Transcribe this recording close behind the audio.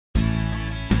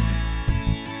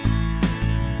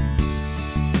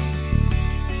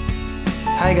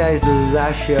Hi guys, this is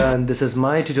Ash here and this is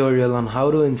my tutorial on how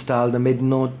to install the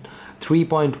Midnote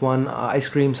 3.1 Ice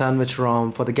Cream Sandwich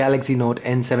ROM for the Galaxy Note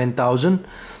N7000.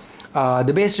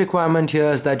 The base requirement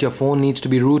here is that your phone needs to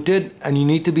be rooted and you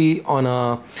need to be on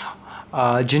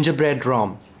a gingerbread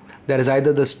ROM. That is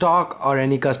either the stock or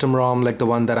any custom ROM like the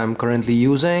one that I'm currently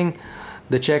using,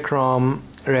 the Czech ROM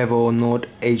Revo Note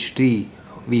HD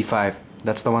V5.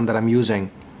 That's the one that I'm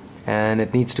using and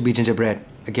it needs to be gingerbread.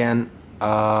 Again,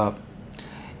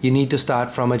 you need to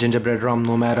start from a gingerbread ROM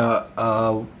no matter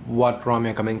what ROM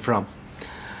you're coming from.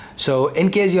 So in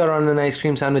case you're on an Ice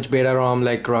Cream Sandwich beta ROM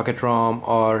like Rocket ROM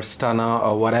or Stunner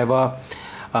or whatever,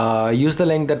 use the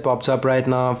link that pops up right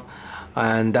now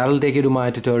and that'll take you to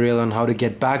my tutorial on how to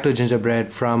get back to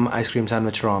gingerbread from Ice Cream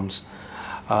Sandwich ROMs.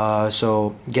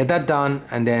 So get that done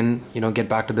and then get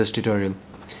back to this tutorial.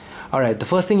 Alright, the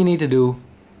first thing you need to do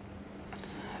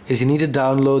is you need to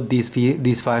download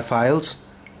these 5 files.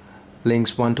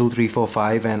 Links 1, 2, 3, 4,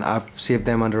 5, and I've saved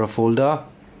them under a folder.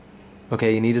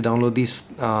 Okay, you need to download these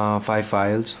 5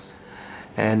 files,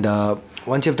 and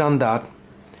once you've done that,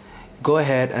 go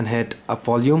ahead and hit up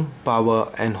volume,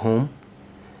 power and home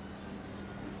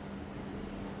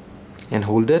and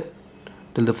hold it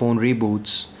till the phone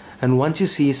reboots. And once you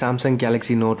see Samsung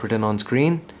Galaxy Note written on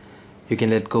screen, you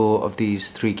can let go of these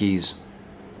 3 keys.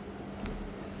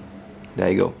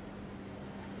 There you go.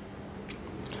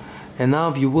 And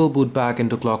now you will boot back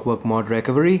into Clockwork Mod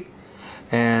Recovery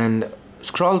and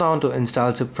scroll down to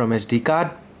install zip from SD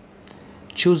card.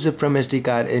 Choose zip from SD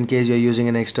card in case you're using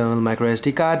an external micro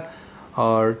SD card,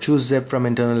 or choose zip from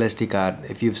internal SD card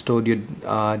if you've stored your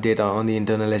data on the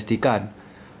internal SD card.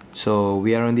 So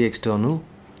we are on the external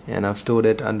and I've stored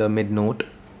it under Midnote.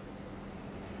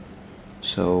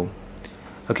 So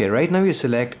okay, right now you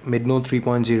select Midnote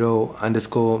 3.0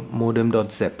 underscore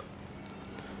modem.zip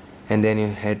and then you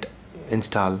hit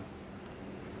install.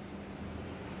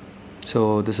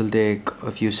 So this will take a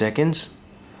few seconds,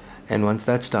 and once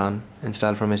that's done,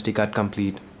 install from SD card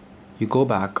complete. You go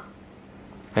back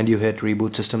and you hit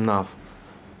reboot system now.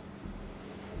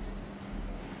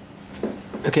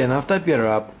 Okay, and after that we are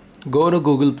up, go to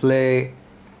Google Play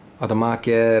or the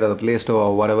Market or the Play Store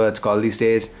or whatever it's called these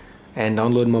days and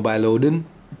download Mobile Odin,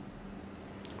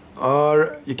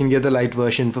 or you can get the light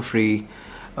version for free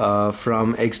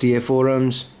from XDA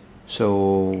forums. So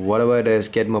whatever it is,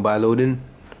 get Mobile Odin,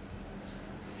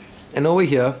 and over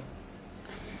here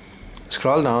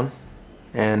scroll down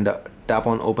and tap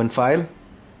on open file,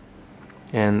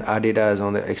 and our data is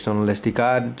on the external SD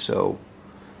card, so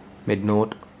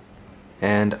Midnote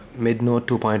and Midnote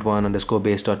 2.1 underscore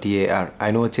base.tar.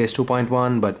 I know it says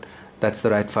 2.1 but that's the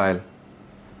right file.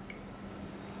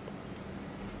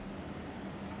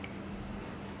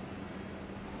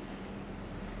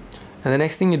 And the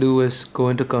next thing you do is go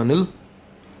into Kernel,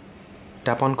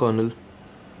 tap on Kernel,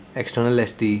 external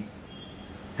SD,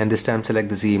 and this time select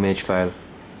the Z image file.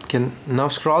 You can now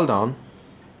scroll down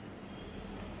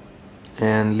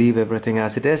and leave everything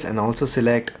as it is, and also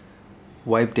select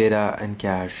wipe data and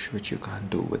cache, which you can't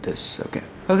do with this. Okay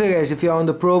guys, if you're on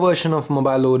the pro version of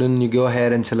Mobile Odin, you go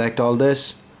ahead and select all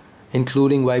this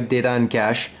including wipe data and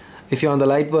cache. If you're on the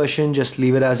light version, just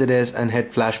leave it as it is and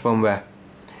hit flash firmware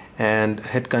and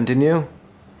hit continue,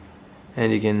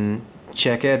 and you can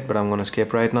check it, but I'm gonna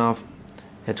skip right now.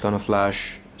 It's gonna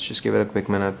flash. Let's just give it a quick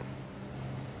minute.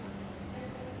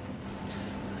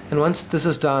 And once this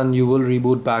is done, you will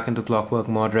reboot back into Clockwork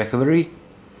Mod Recovery.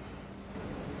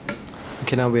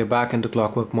 Okay, now we're back into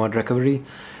Clockwork Mod Recovery,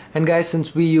 and guys,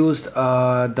 since we used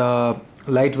the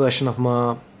light version of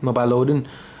Mobile Odin,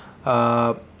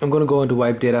 I'm gonna go into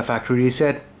wipe data factory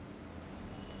reset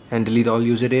and delete all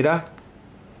user data.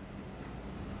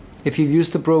 If you've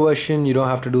used the pro version, you don't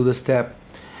have to do this step.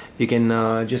 You can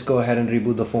just go ahead and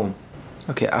reboot the phone.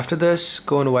 Okay, after this,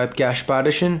 go into wipe cache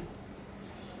partition.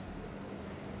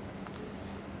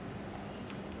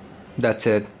 That's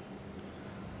it.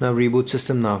 Now reboot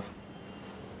system now.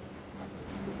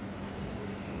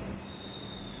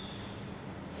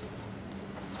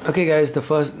 Okay guys,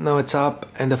 now it's up,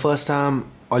 and the first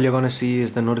time all you're gonna see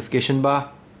is the notification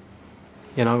bar.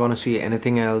 You're not going to see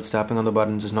anything else. Tapping on the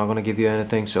buttons is not going to give you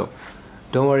anything, so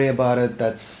don't worry about it.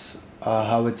 That's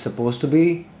how it's supposed to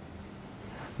be.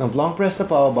 Now long press the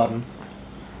power button.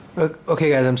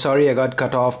 Okay guys, I'm sorry I got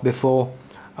cut off before.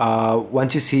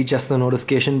 Once you see just the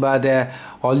notification bar there,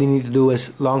 all you need to do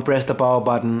is long press the power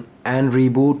button and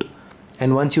reboot,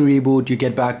 and once you reboot you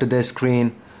get back to this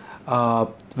screen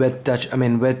with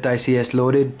ICS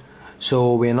loaded.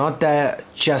 So we're not there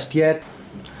just yet.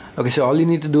 Okay, so all you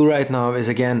need to do right now is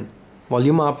again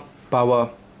volume up, power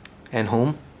and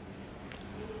home.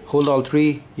 hold all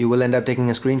three. You will end up taking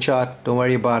a screenshot. Don't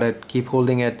worry about it. Keep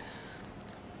holding it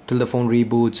till the phone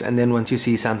reboots, and then once you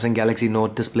see Samsung Galaxy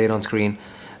Note displayed on screen,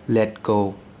 let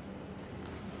go.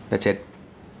 That's it.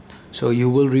 So you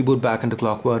will reboot back into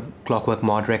Clockwork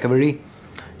Mod recovery.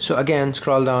 So again,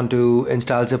 scroll down to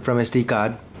install zip from SD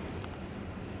card,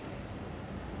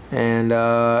 and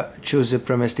choose zip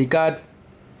from SD card,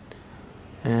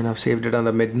 and I've saved it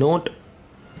under Midnote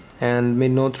and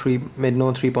Midnote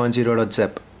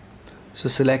 3.0.zip. So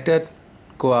select it,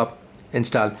 go up,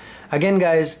 install. Again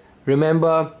guys,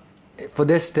 remember, for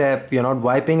this step you're not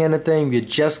wiping anything, we're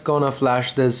just gonna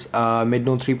flash this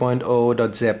Midnote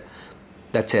 3.0.zip.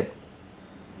 That's it.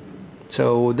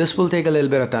 So this will take a little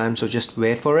bit of time, so just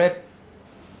wait for it.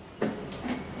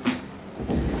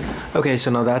 Okay,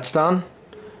 so now that's done.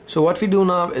 So what we do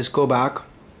now is go back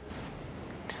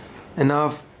and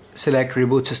now select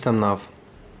reboot system now.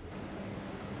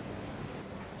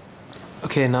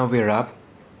 Okay, now we're up.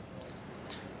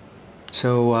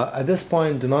 So at this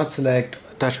point, do not select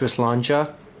TouchWiz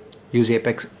launcher, use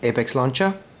Apex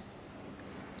launcher,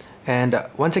 and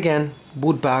once again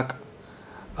boot back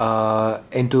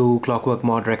into Clockwork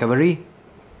Mod recovery,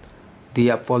 the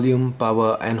up, volume,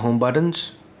 power and home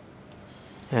buttons,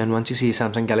 and once you see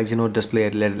Samsung Galaxy Note display,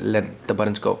 let the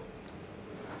buttons go.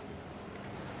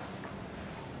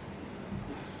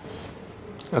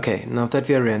 Okay, now that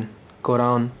we are in, go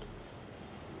down,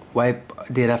 wipe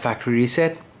data factory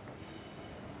reset,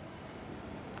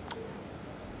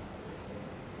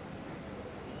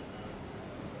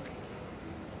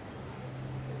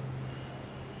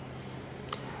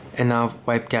 and now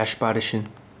wipe cache partition.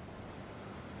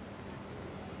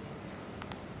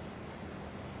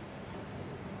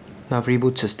 Now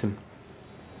reboot system.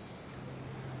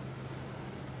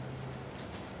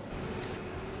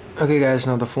 Okay guys,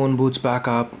 now the phone boots back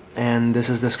up, and this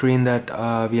is the screen that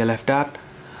we are left at.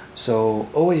 So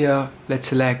over here, let's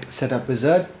select setup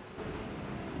wizard.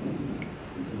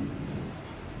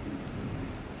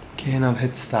 Okay, now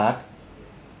hit start,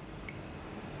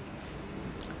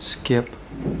 skip,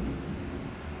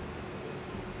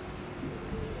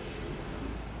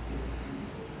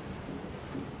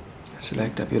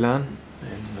 select WLAN,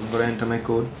 and I'm going to enter my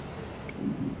code.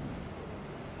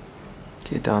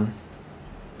 Okay, done.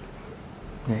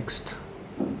 Next.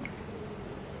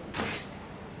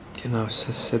 Okay, now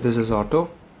set this as auto.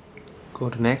 Go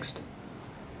to next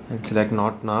and select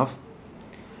not nav,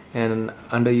 and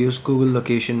under use Google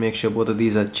location, make sure both of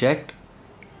these are checked.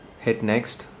 Hit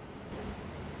next.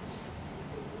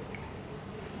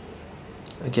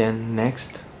 Again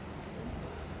next,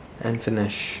 and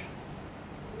finish.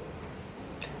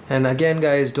 And again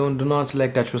guys, do not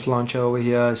select TouchWiz launcher over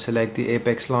here, select the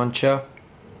Apex launcher.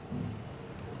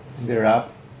 We're up.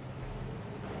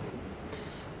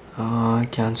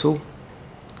 Cancel.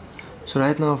 So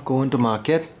right now go into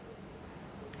market,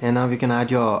 and now we can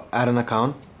add an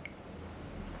account.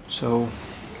 So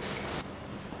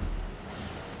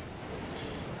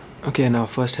okay, now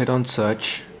first head on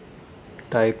search,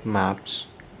 type maps.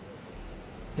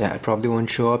 Yeah, it probably won't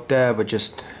show up there, but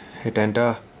just hit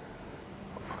enter,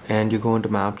 and you go into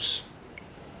maps,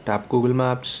 tap Google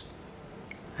Maps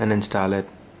and install it.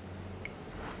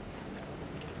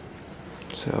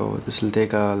 So this will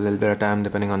take a little bit of time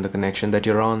depending on the connection that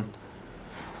you're on.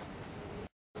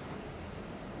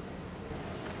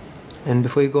 And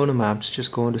before you go into maps,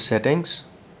 just go into settings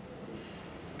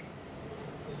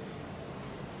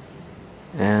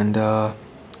and go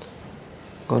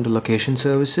into location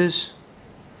services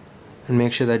and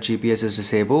make sure that GPS is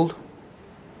disabled.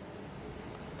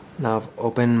 Now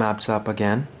open maps up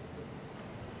again.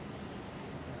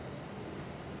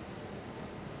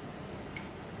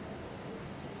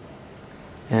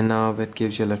 And now it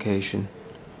gives you location,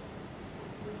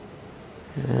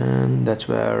 and that's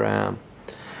where I am.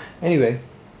 Anyway,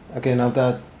 okay, now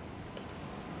that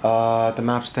the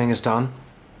maps thing is done,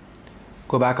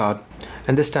 go back out,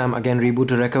 and this time again reboot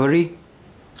to recovery,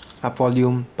 up,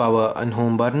 volume, power and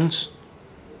home buttons.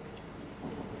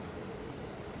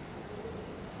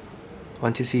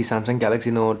 Once you see Samsung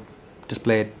Galaxy Note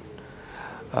displayed,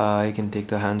 you can take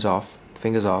the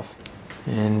fingers off,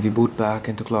 and we boot back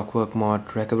into Clockwork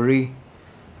Mod recovery.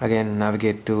 Again,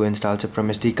 navigate to install zip from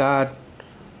SD card,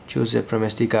 choose zip from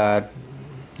SD card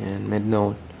and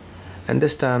Midnote, and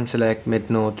this time select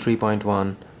Midnote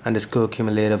 3.1 underscore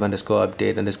cumulative underscore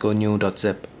update underscore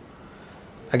new.zip.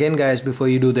 Again guys, before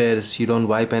you do this, you don't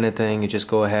wipe anything, you just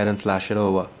go ahead and flash it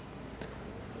over.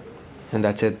 And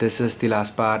that's it. This is the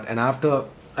last part,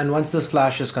 and once this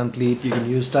flash is complete, you can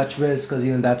use TouchWiz because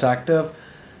even that's active,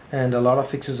 and a lot of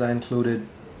fixes are included.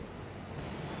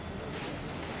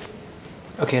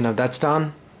 Okay, now that's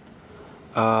done.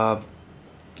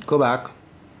 Go back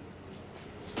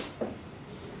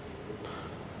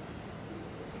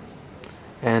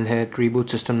and hit reboot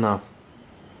system now.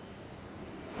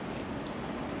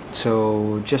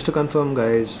 So just to confirm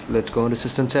guys, let's go into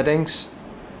system settings,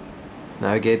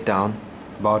 navigate down,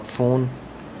 about phone,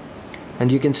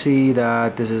 and you can see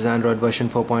that this is Android version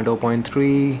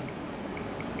 4.0.3,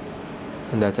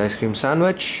 and that's Ice Cream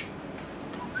Sandwich,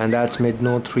 and that's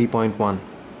Midnote 3.1.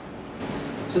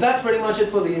 So that's pretty much it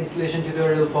for the installation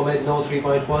tutorial for Midnote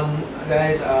 3.1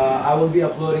 guys. I will be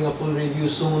uploading a full review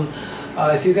soon.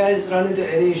 If you guys run into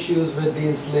any issues with the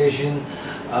installation,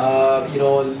 you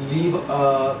know,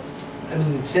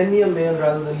 send me a mail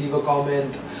rather than leave a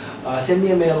comment. Send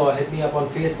me a mail or hit me up on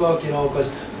Facebook, you know,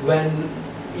 because when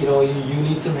you know you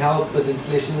need some help with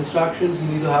installation instructions, you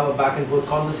need to have a back and forth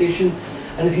conversation,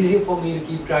 and it's easier for me to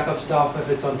keep track of stuff if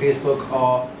it's on Facebook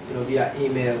or, you know, via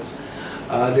emails.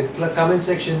 The comment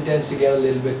section tends to get a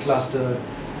little bit clustered.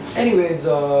 Anyway,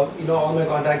 you know, all my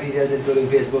contact details, including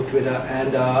Facebook, Twitter,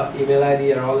 and email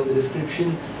ID, are all in the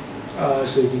description,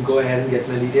 so you can go ahead and get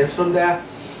my details from there.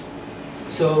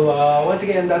 So once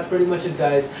again, that's pretty much it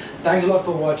guys. Thanks a lot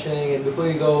for watching, and before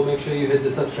you go, make sure you hit the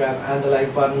subscribe and the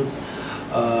like buttons.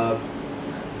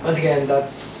 Once again,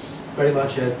 that's pretty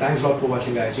much it. Thanks a lot for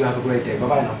watching guys. You have a great day. Bye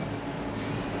bye now.